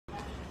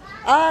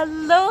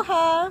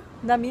Aloha!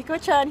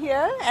 Namiko-chan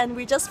here, and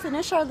we just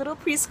finished our little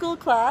preschool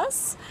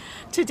class.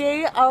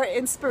 Today our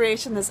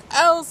inspiration is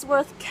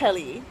Ellsworth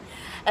Kelly,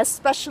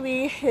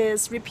 especially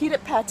his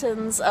repeated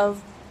patterns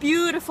of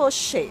beautiful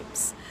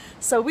shapes.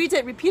 So we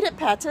did repeated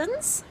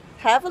patterns.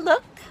 Have a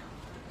look.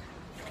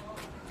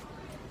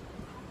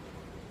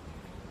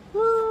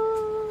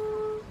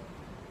 Woo.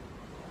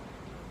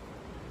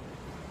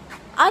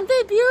 Aren't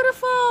they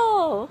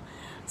beautiful?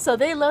 So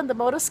they learned the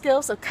motor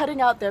skills of cutting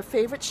out their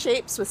favorite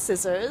shapes with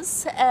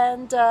scissors,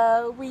 and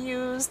we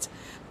used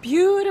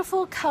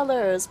beautiful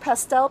colors,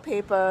 pastel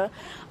paper,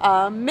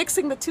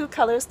 mixing the two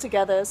colors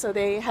together, so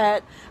they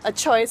had a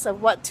choice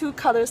of what two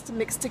colors to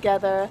mix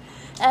together.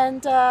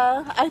 And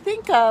I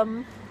think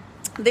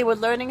they were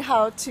learning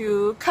how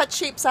to cut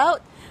shapes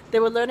out. They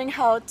were learning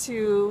how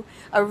to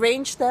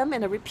arrange them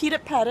in a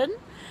repeated pattern,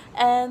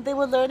 and they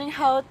were learning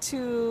how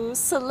to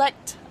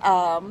select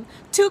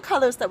two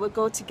colors that would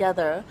go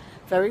together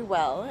very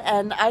well.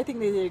 And I think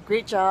they did a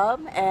great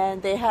job,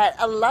 and they had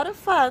a lot of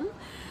fun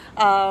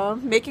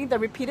making the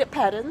repeated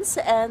patterns.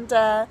 And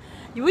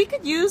we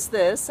could use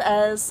this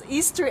as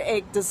Easter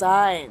egg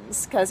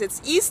designs because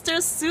it's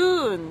Easter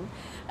soon.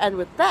 And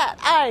with that,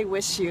 I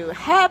wish you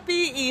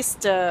happy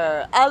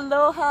Easter.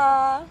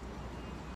 Aloha!